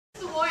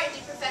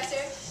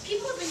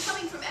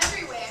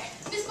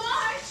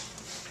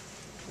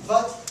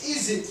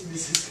it,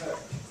 Mrs. Kirk?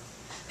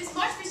 Miss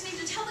March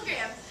received a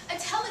telegram. A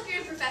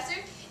telegram,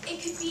 Professor.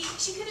 It could be,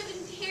 she could have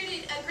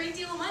inherited a great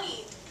deal of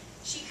money.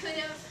 She could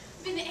have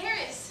been the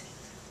heiress.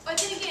 But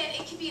then again,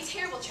 it could be a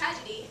terrible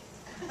tragedy.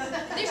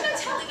 There's no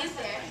telling, is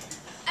there?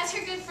 As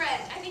her good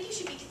friend, I think you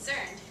should be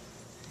concerned.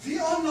 We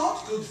are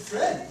not good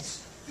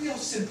friends. We are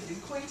simply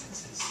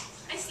acquaintances.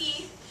 I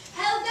see.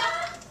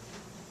 Helga?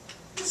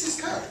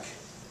 Mrs. Kirk,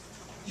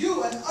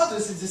 you and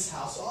others in this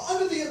house are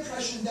under the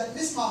impression that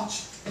Miss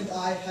March and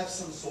I have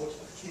some sort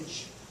of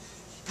kinship.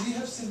 We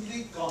have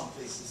simply gone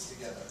places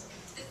together.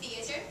 The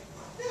theater?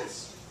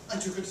 Yes, I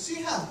took her to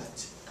see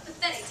Hamlet. A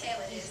pathetic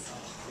tale it is. Oh,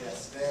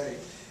 yes, very.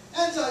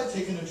 And I've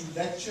taken her to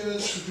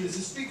lectures, to hear the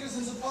speakers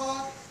in the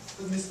park,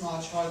 but Miss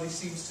March hardly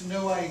seems to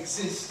know I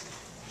exist.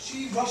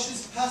 She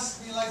rushes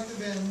past me like the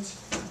wind.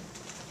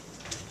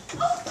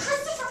 Oh,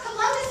 Christopher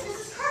Columbus,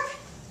 Mrs. Kirk!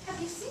 Have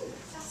you seen the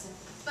professor?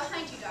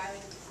 Behind you,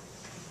 darling.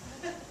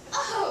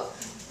 Oh,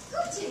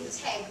 guten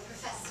Tag,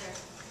 Professor.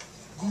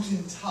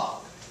 Guten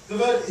Tag. The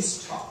word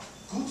is Tag.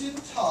 Guten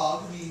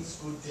Tag means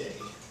good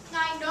day.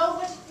 I know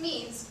what it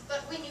means, but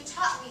when you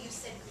taught me, you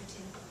said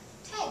guten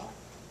Tag.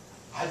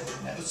 I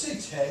would never say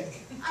Tag.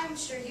 I'm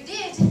sure you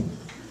did.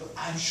 But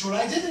I'm sure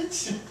I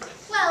didn't.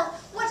 Well,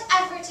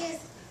 whatever it is,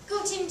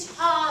 guten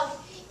Tag.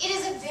 It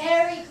is a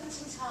very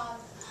guten Tag.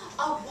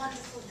 A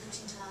wonderful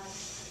guten Tag.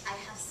 I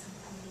have some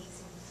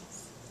amazing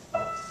news.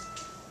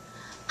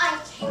 I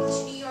came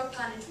to New York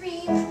on a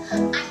dream. I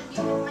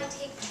knew it might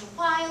take me a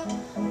while,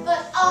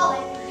 but all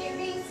I've been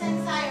hearing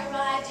since I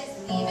arrived is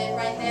leave it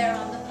right there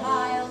on the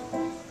pile.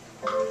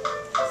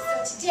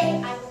 So today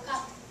I woke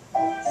up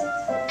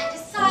and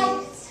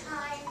decided it's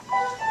time.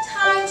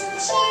 Time to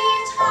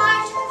achieve,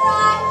 time to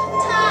cry,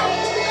 time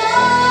to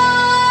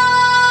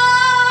fly.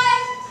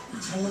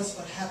 Tell us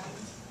what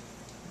happened.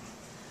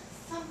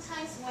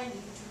 Sometimes when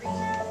you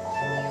dream,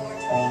 your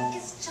dream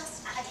is just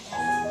a guess.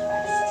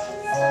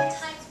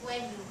 Sometimes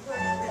when you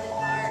work really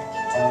hard,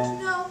 you don't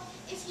know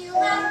if you'll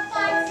ever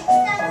find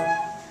success.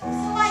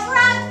 So I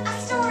grabbed a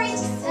story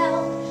to sell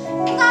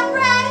and got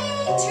ready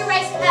to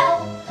raise hell.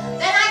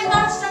 Then I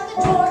marched out the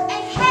door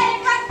and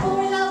headed right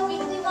for the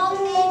weekly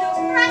Volcano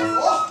press.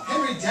 Oh,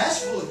 Henry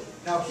Dashwood.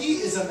 Now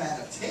he is a man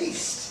of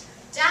taste.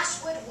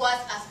 Dashwood was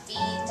a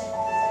fiend,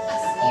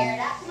 sneered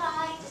at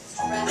my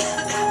distress,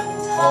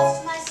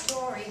 tossed my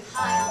story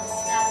high on the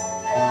step,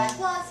 but I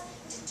was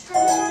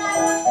determined I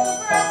would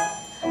progress.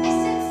 I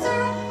said, sir,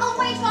 I'll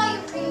wait while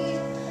you read,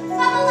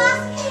 but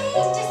alas,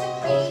 he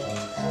disagreed.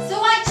 So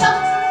I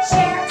jumped from a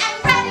chair and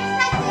read it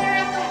right there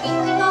at the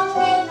weekly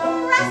Volcano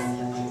press.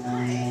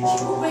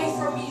 Keep away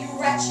from me, you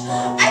wretch!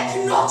 I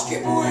cannot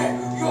keep away!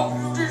 Your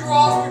beauty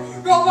draws me,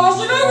 your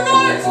passion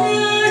ignites me!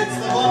 It's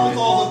the one with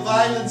all the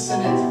violence in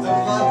it, the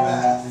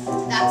bloodbath.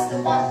 That's the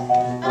one.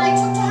 But I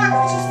took to heart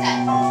what you said,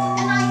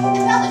 and I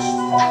embellished.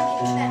 I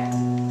made it better.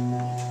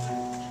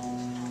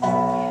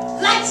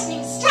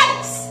 Lightning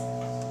strikes!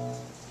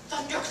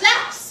 Thunder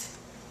claps!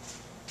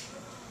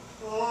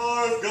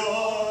 I've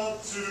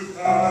got to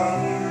have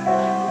you.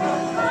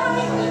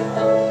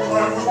 I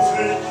will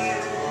take you.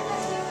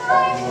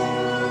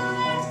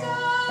 Let's go,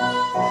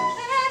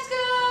 let's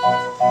go,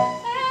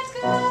 let's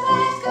go,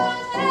 let's go,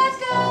 let's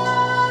go.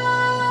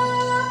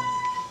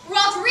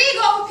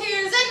 Rodrigo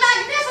appears in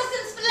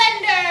magnificent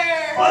splendor.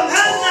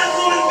 Unhand that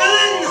woman,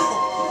 villain!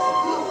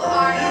 Who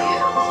are you?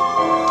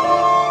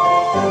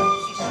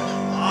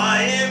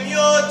 I am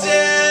your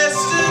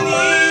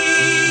destiny,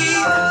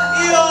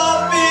 your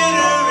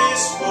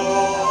bitterest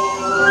foe.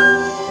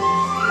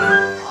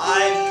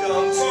 I've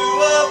come to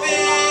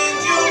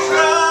avenge your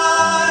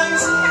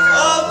crimes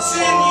of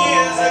 10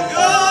 years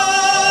ago.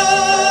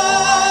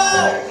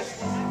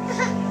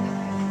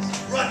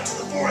 Run to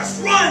the forest,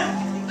 run!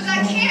 But I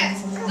can't.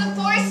 The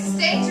forest is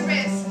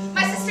dangerous.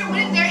 My sister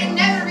went in there and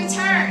never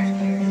returned.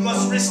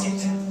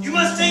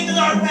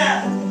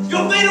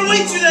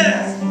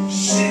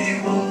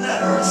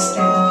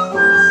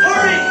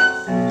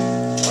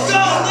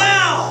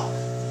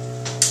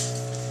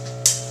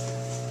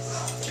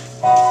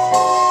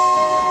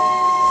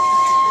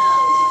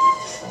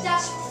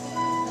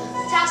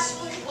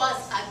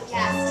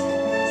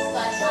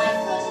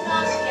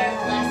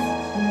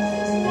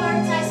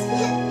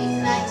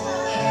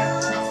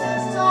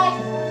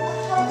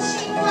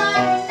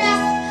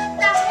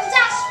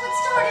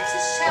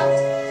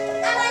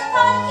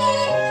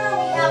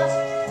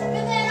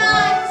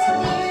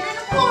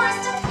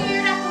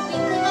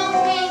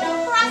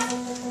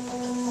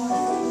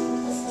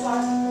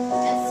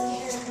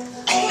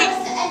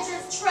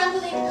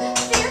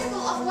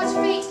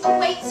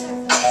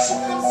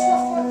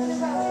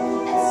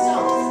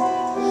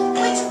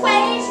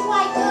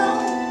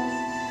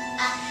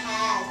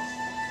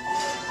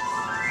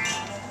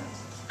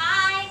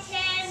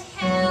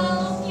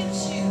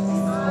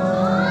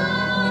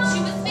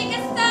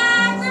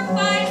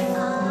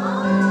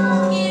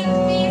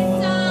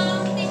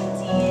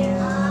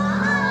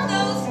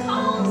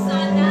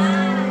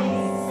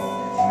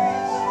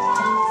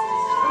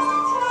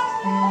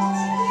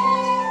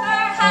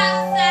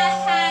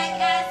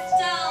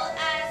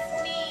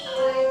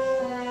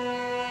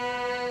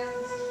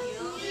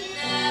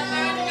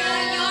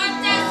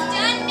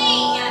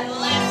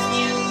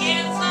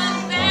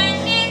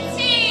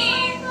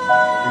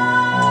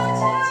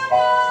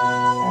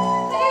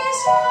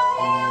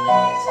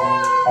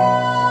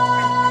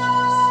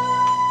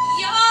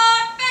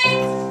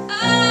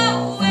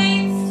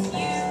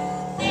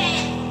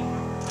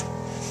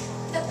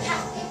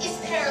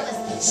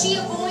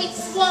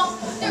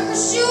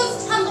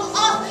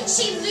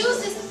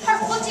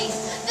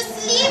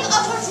 weave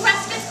of her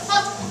dress gets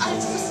caught on a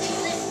twisting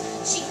list,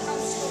 she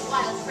comes to a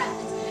wild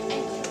rapid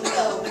and can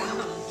go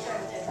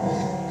further.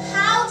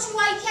 How do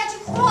I get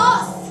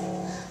across?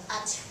 A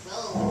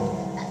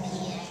troll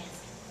appears.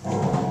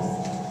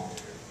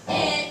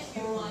 If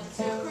you want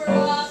to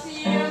cross,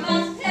 you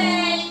must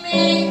pay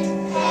me.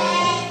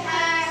 Pay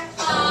her.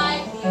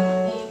 I'm the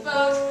only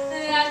boat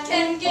that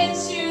can get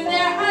you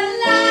there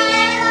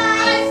alive.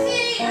 I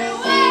see you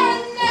wear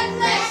a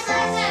necklace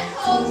that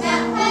holds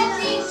that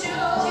pretty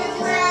jewel.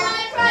 My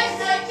price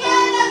I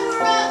can't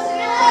across it.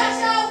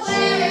 Watch out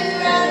where you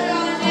go.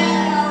 Don't you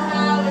know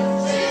how it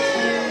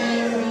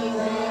feels?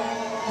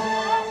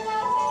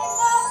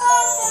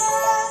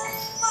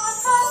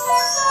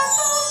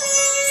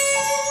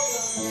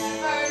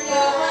 Never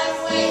know what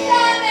way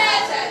that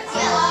is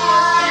until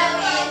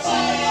you give up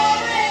on your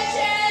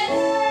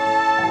riches.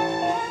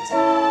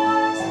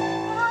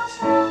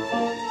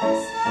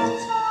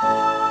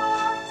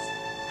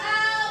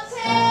 I'll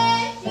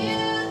take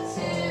you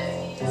to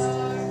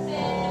your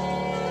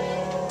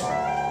bed.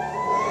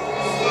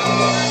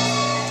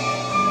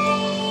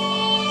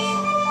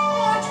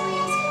 Our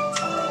dreams come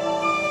true.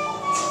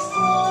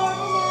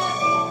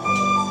 Extraordinary.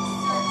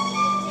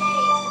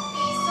 Sunday could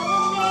be so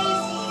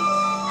amazing.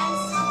 And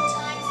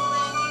sometimes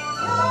when you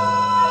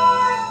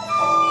yawn,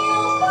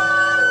 you'll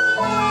find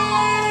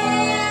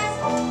it.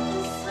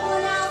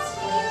 Someone else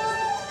feels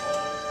the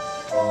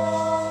pain.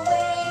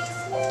 Always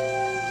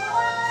knew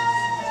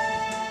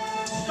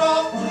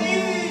Stop,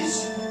 please!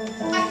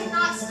 I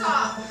cannot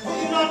stop. Will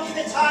you not give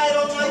it tired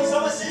all night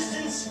some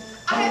assistance?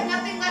 I have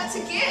nothing left to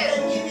give.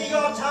 Then give me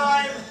your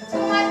time.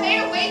 My fate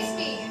awaits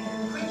me.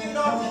 Could you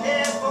not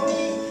care for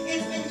me?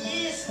 It's been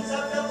years since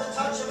I felt the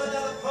touch of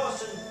another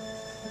person.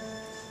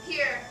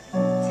 Here,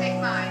 take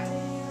mine.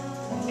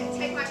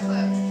 Take my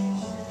cloak,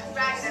 as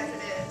ragged as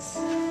it is.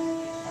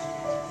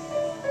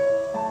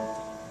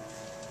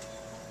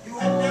 You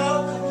have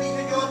now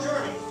completed your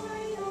journey.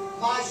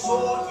 My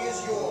sword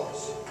is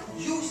yours.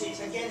 Use it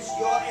against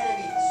your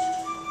enemies.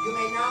 You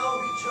may now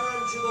return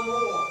to the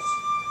moors.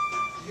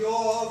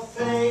 Your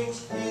fate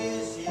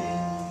is in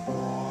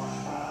your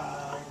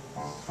hands.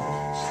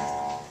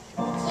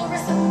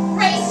 Clarissa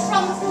raced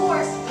from the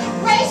forest,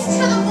 raced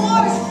to the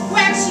moors,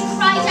 where she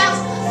cried out,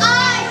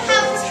 I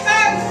have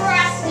returned,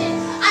 Graston.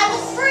 I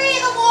will free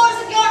the moors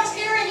of your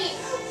tyranny.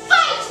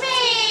 Fight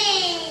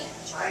me!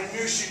 I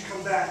knew she'd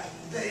come back.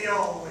 They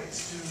always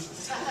do.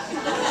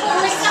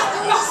 Clarissa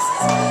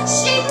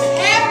thrusts, she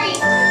parries,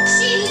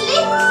 she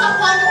leaps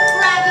upon the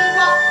craggy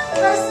rock,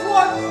 her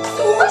sword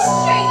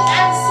swishing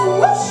and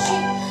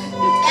swooshing.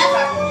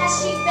 Never has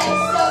she been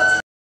so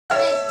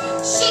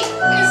determined. She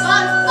is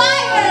on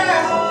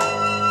fire!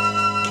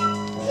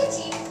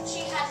 Pity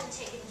she hadn't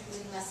taken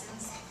dueling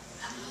lessons.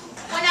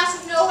 When out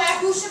of nowhere,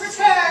 who should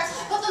return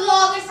but the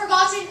long and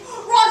forgotten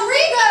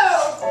Rodrigo?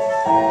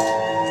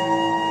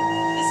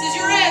 This is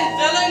your end,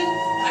 villain.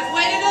 I've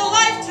waited a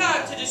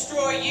lifetime to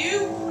destroy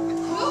you.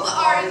 Who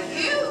are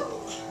you?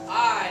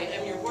 I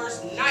am your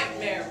worst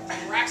nightmare,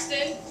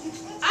 Braxton.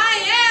 I